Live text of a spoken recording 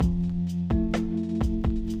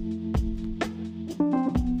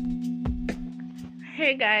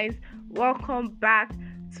Hey guys, welcome back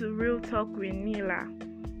to Real Talk with Nila.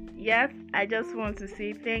 Yes, I just want to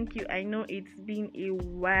say thank you. I know it's been a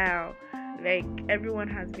while. Like, everyone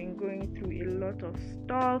has been going through a lot of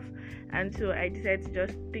stuff, and so I decided to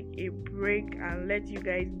just take a break and let you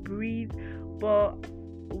guys breathe. But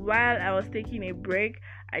while I was taking a break,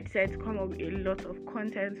 I decided to come up with a lot of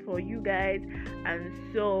content for you guys, and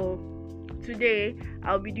so today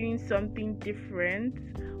I'll be doing something different.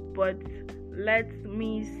 But let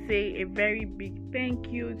me say a very big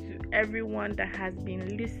thank you to everyone that has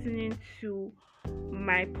been listening to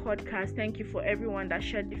my podcast. Thank you for everyone that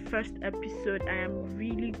shared the first episode. I am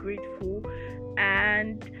really grateful,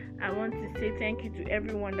 and I want to say thank you to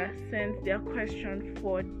everyone that sent their question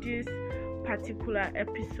for this particular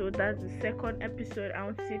episode. That's the second episode. I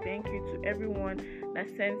want to say thank you to everyone that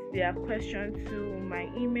sent their question to my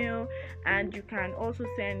email, and you can also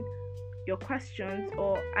send your questions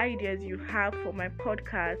or ideas you have for my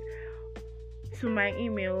podcast to my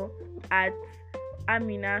email at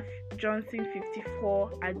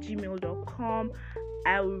aminajohnson54@gmail.com.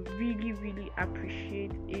 I will really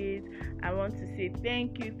appreciate it. I want to say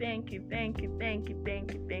thank you.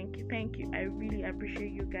 I really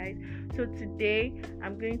appreciate you guys. So today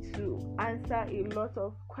I'm going to answer a lot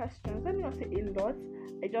of questions. Let me not say a lot.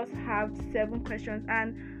 I just have 7 questions,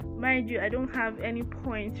 and mind you, I don't have any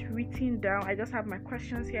points written down. I just have my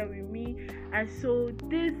questions here with me, and so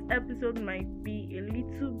this episode might be a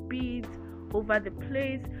little bit over the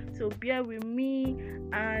place, so bear with me,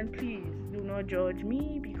 and please do not judge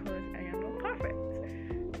me because I am not perfect.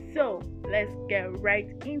 So let's get right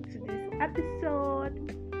into this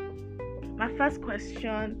episode. My first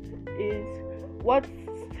question is, what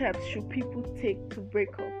steps should people take to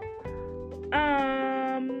break up?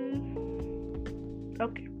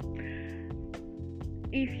 Okay.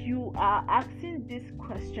 If you are asking this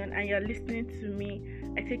question and you're listening to me,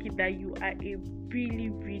 I take it that you are a really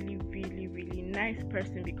nice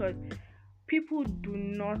person, because people do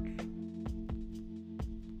not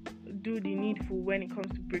do the needful when it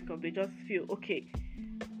comes to breakup. They just feel, okay,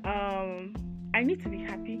 I need to be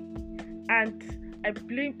happy, and I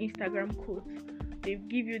blame Instagram quotes. They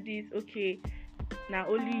give you this, okay, now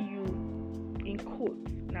only you, in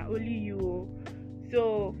quotes, now only you.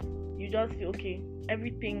 So you just feel, okay,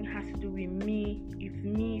 everything has to do with me. It's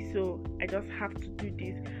me, so I just have to do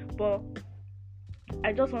this. But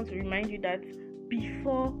I just want to remind you that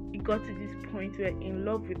before it got to this point, you were in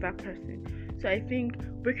love with that person. So I think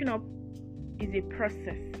breaking up is a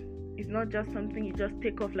process. It's not just something you just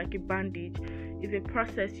take off like a bandage. It's a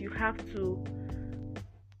process. You have to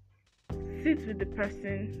sit with the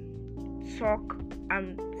person, talk,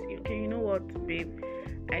 and say, okay, you know what, babe,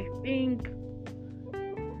 I think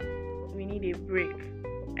we need a break.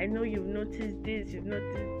 I know you've noticed this, you've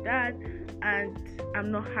noticed that, and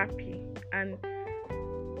I'm not happy, and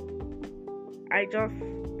I just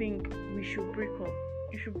think we should break up.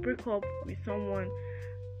 You should break up with someone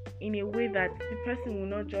in a way that the person will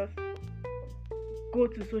not just go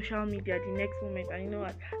to social media the next moment and, you know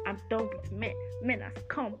what, I'm done with men has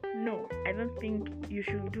come. No, I don't think you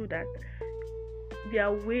should do that. There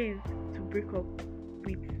are ways to break up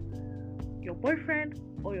with your boyfriend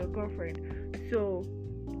or your girlfriend. So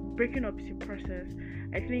breaking up is a process.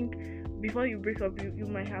 I think before you break up, you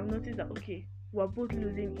might have noticed that, okay, we're both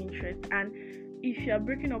losing interest, and if you're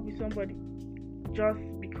breaking up with somebody just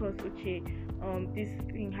because, okay, this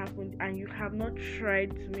thing happened, and you have not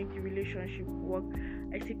tried to make the relationship work,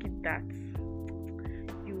 I take it that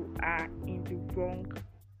you are in the wrong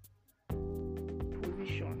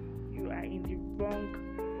position. You are in the wrong,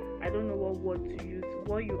 I don't know what word to use.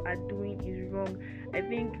 What you are doing is wrong. I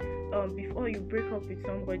think before you break up with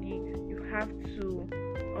somebody, you have to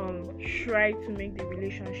try to make the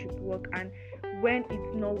relationship work, and when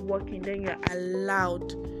it's not working, then you are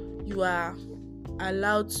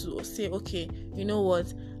allowed to say, okay, you know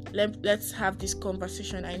what, let's have this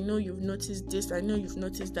conversation. I know you've noticed this, I know you've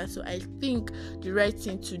noticed that, so I think the right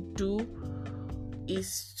thing to do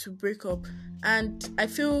is to break up. And I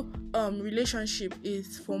feel relationship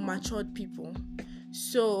is for matured people.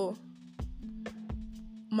 So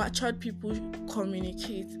matured people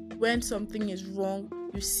communicate. When something is wrong,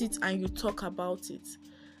 you sit and you talk about it.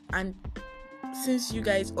 And since you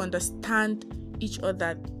guys understand each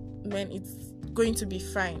other, then it's going to be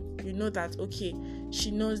fine. You know that, okay,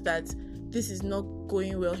 she knows that this is not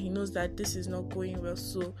going well, he knows that this is not going well,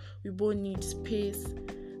 so we both need space,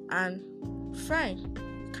 and fine,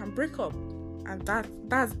 can break up. And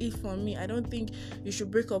that's it for me. I don't think you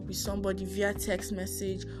should break up with somebody via text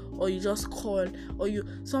message, or you just call, or you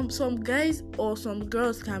some guys or some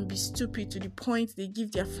girls can be stupid to the point they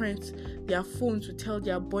give their friends their phone to tell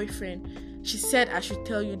their boyfriend, she said I should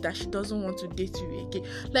tell you that she doesn't want to date you again.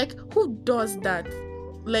 Like, who does that?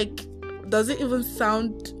 Like, does it even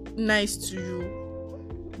sound nice to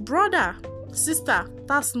you? Brother, sister,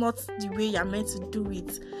 that's not the way you're meant to do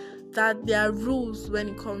it. That there are rules when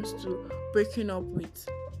it comes to breaking up with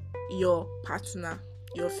your partner,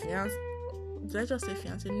 your fiance. Did I just say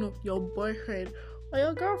fiance? No, your boyfriend or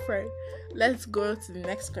your girlfriend. Let's go to the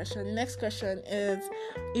next question. The next question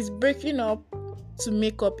is breaking up to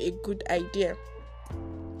make up a good idea?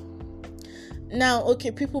 Now,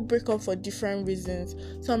 okay, people break up for different reasons.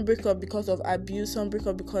 Some break up because of abuse. Some break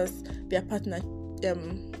up because their partner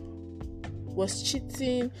was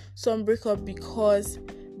cheating. Some break up because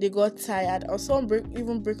they got tired, or some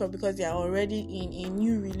even break up because they are already in a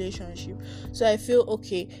new relationship. So I feel,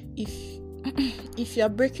 okay, if you're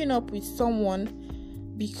breaking up with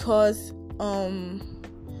someone because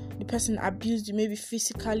the person abused you, maybe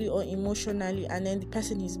physically or emotionally, and then the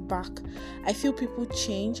person is back, I feel people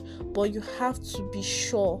change, but you have to be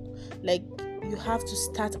sure, like, you have to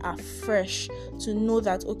start afresh to know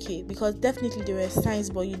that, okay, because definitely there were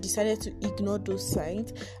signs, but you decided to ignore those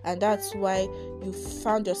signs, and that's why you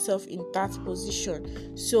found yourself in that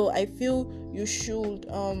position. So I feel you should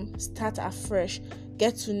start afresh,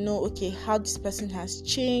 get to know, okay, how this person has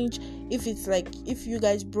changed. If it's like, if you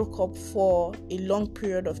guys broke up for a long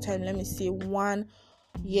period of time, let me say 1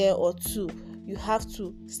 year or 2, you have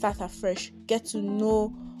to start afresh, get to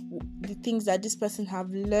know the things that this person have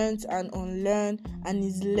learned and unlearned and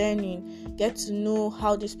is learning. Get to know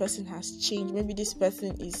how this person has changed. Maybe this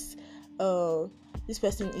person is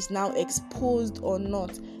now exposed or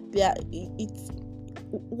not.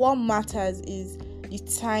 What matters is the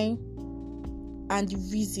time and the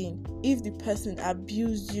reason. If the person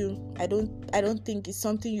abused you, I don't think it's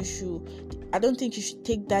something you should. I don't think you should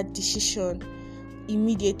take that decision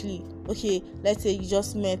immediately. Okay, let's say you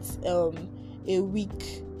just met a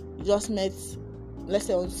week. You just met, let's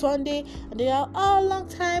say, on Sunday, and they are long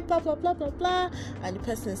time, blah blah blah blah blah, and the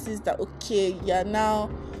person says that, okay, you're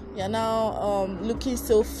now looking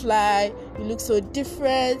so fly, you look so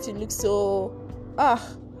different, you look so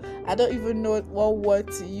I don't even know what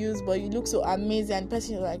word to use, but you look so amazing, and the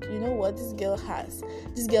person is like, you know what, this girl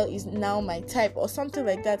is now my type, or something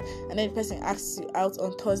like that. And then the person asks you out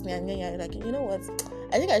on Thursday, and then you're like, you know what,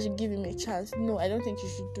 I think I should give him a chance. No, I don't think you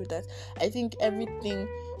should do that. I think everything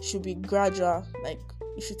should be gradual. Like,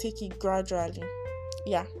 you should take it gradually.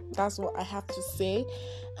 Yeah, that's what I have to say.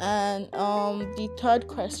 And the third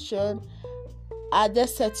question: are there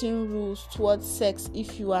certain rules towards sex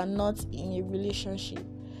if you are not in a relationship?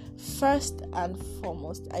 First and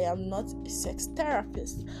foremost, I am not a sex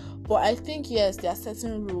therapist, but I think, yes, there are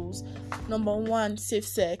certain rules. Number 1, safe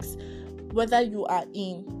sex. Whether you are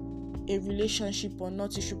in a relationship or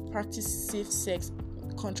not, you should practice safe sex.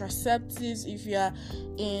 Contraceptives, if you are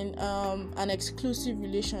in an exclusive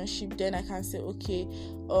relationship, then I can say, okay,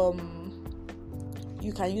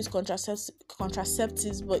 you can use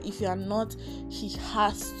contraceptives, but if you are not, he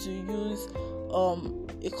has to use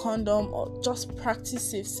a condom, or just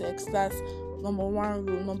practice safe sex. That's number 1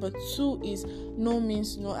 rule. Number 2 is no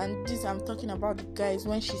means no, and this I'm talking about the guys.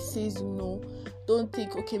 When she says no, don't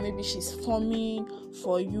think, okay, maybe she's forming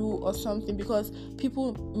for you or something, because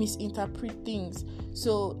people misinterpret things.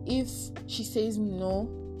 So if she says no,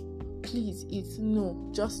 please, it's no.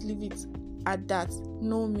 Just leave it at that.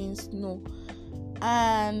 No means no.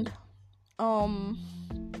 And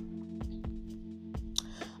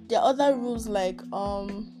there are other rules, like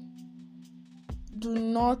do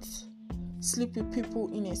not sleep with people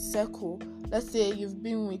in a circle. Let's say you've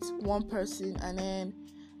been with one person, and then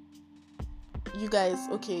you guys,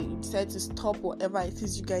 okay, you decide to stop whatever it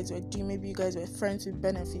is you guys were doing. Maybe you guys were friends with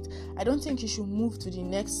benefit. I don't think you should move to the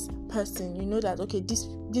next person. You know that, okay, these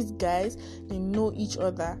guys, they know each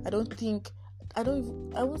other. I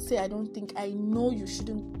know you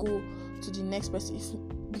shouldn't go to the next person,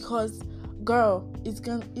 because, girl, it's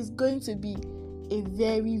going to be a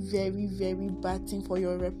very, very, very bad thing for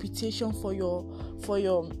your reputation, for your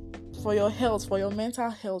health, for your mental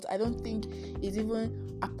health. I don't think it's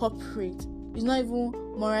even appropriate. It's not even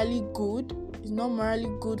morally good. It's not morally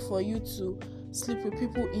good for you to sleep with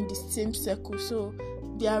people in the same circle. So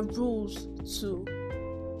there are rules to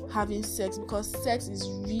having sex, because sex is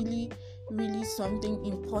really, really something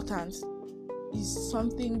important. It's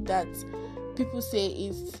something that people say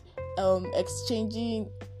is exchanging,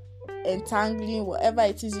 entangling, whatever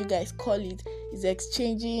it is you guys call it. is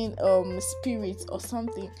exchanging spirits or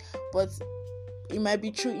something, but it might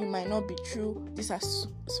be true, it might not be true. These are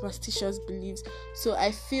superstitious beliefs. So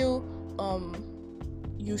I feel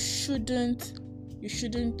you shouldn't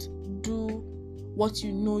do what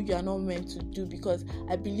you know you are not meant to do, because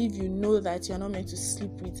I believe you know that you are not meant to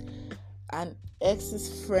sleep with an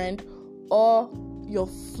ex's friend or your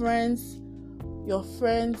friend's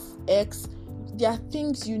ex. There are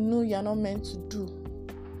things you know you are not meant to do.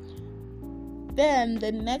 Then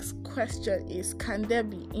the next question is, can there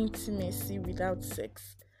be intimacy without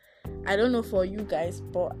sex? I don't know for you guys,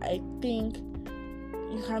 but I think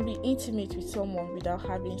you can be intimate with someone without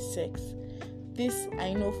having sex. This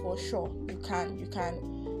I know for sure. You can.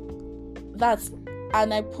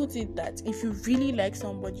 And I put it that if you really like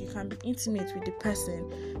somebody, you can be intimate with the person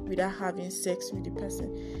without having sex with the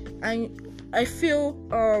person. And I feel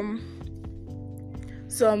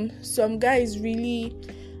some guys really,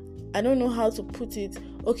 I don't know how to put it.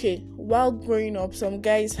 Okay, while growing up, some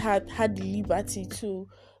guys had the liberty to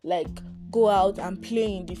like go out and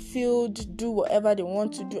play in the field, do whatever they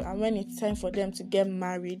want to do, and when it's time for them to get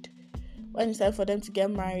married,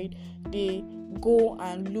 they go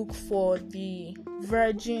and look for the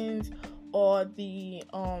virgins or the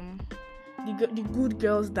good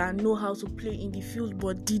girls that know how to play in the field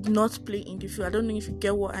but did not play in the field. I don't know if you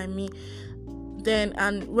get what I mean. Then,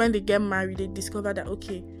 and when they get married, they discover that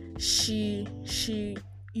okay,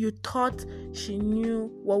 you thought she knew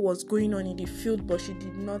what was going on in the field, but she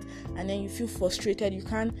did not, and then you feel frustrated. You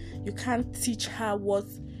can't teach her what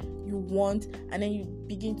you want, and then you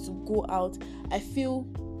begin to go out. I feel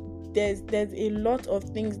there's a lot of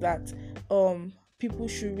things that people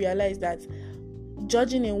should realize, that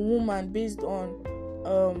judging a woman based on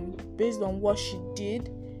what she did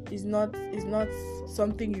is not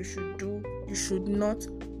something you should do. You should not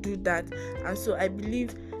do that. And so I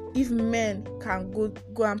believe if men can go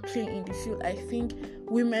and play in the field, I think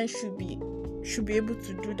women should be able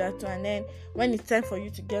to do that too. And then when it's time for you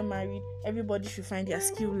to get married, everybody should find their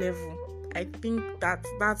skill level. I think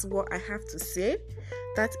that's what I have to say.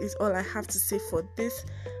 That is all I have to say for this.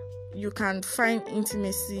 You can find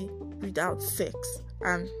intimacy without sex,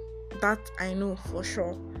 and that I know for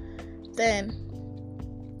sure. Then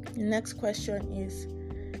the next question is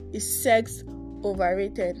sex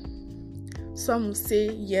overrated? Some will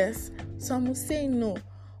say yes, some will say no,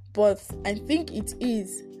 but I think it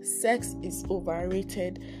is. Sex is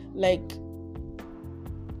overrated. Like,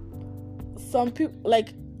 some people,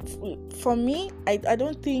 like, for me, I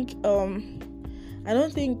don't think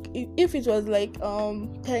if it was like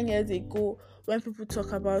 10 years ago, when people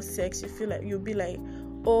talk about sex, you'll be like,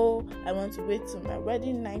 oh, I want to wait till my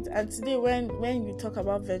wedding night. And today when you talk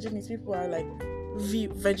about virginity, people are like,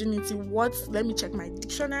 virginity, what? Let me check my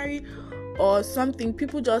dictionary or something.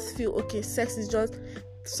 People just feel, okay, sex is just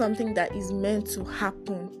something that is meant to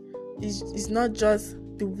happen. It's not just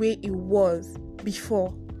the way it was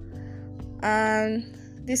before. And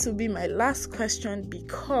this will be my last question,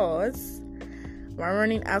 because we're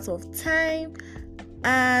running out of time.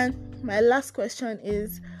 And my last question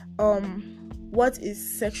is, what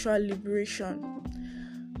is sexual liberation?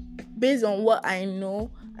 Based on what I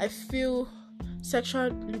know, I feel sexual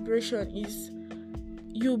liberation is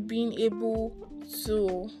you being able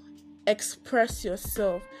to express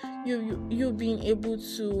yourself, you being able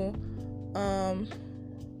to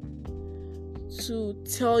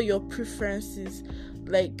tell your preferences.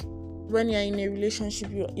 Like, when you're in a relationship,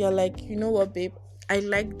 you're like, you know what, babe, I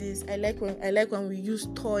like this. I like when we use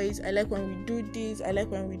toys. I like when we do this. I like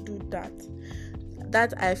when we do that.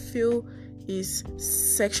 That I feel is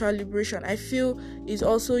sexual liberation. I feel is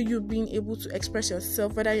also you being able to express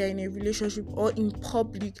yourself, whether you're in a relationship or in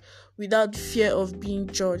public, without fear of being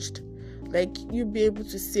judged. Like, you be able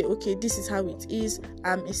to say, okay, this is how it is.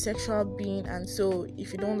 I'm a sexual being, and so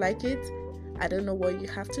if you don't like it, I don't know what you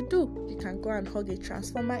have to do. You can go and hug a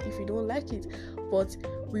transformer if you don't like it. But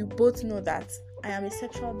we both know that I am a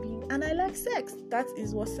sexual being and I like sex. That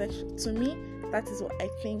is what to me, that is what I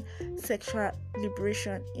think sexual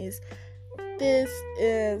liberation is. This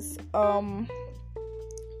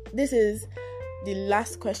is the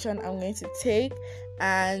last question I'm going to take,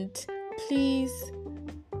 and please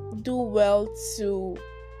do well to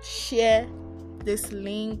share this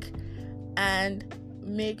link and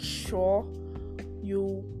make sure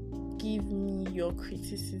you give me your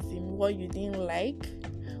criticism, what you didn't like,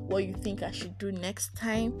 what you think I should do next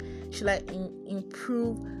time. Should I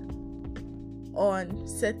improve on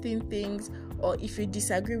certain things, or if you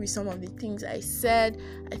disagree with some of the things I said,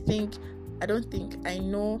 I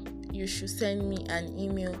know, you should send me an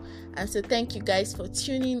email. And so thank you guys for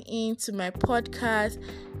tuning in to my podcast.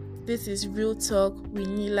 This is Real Talk with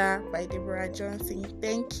Nila by Deborah Johnson.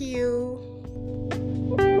 Thank you.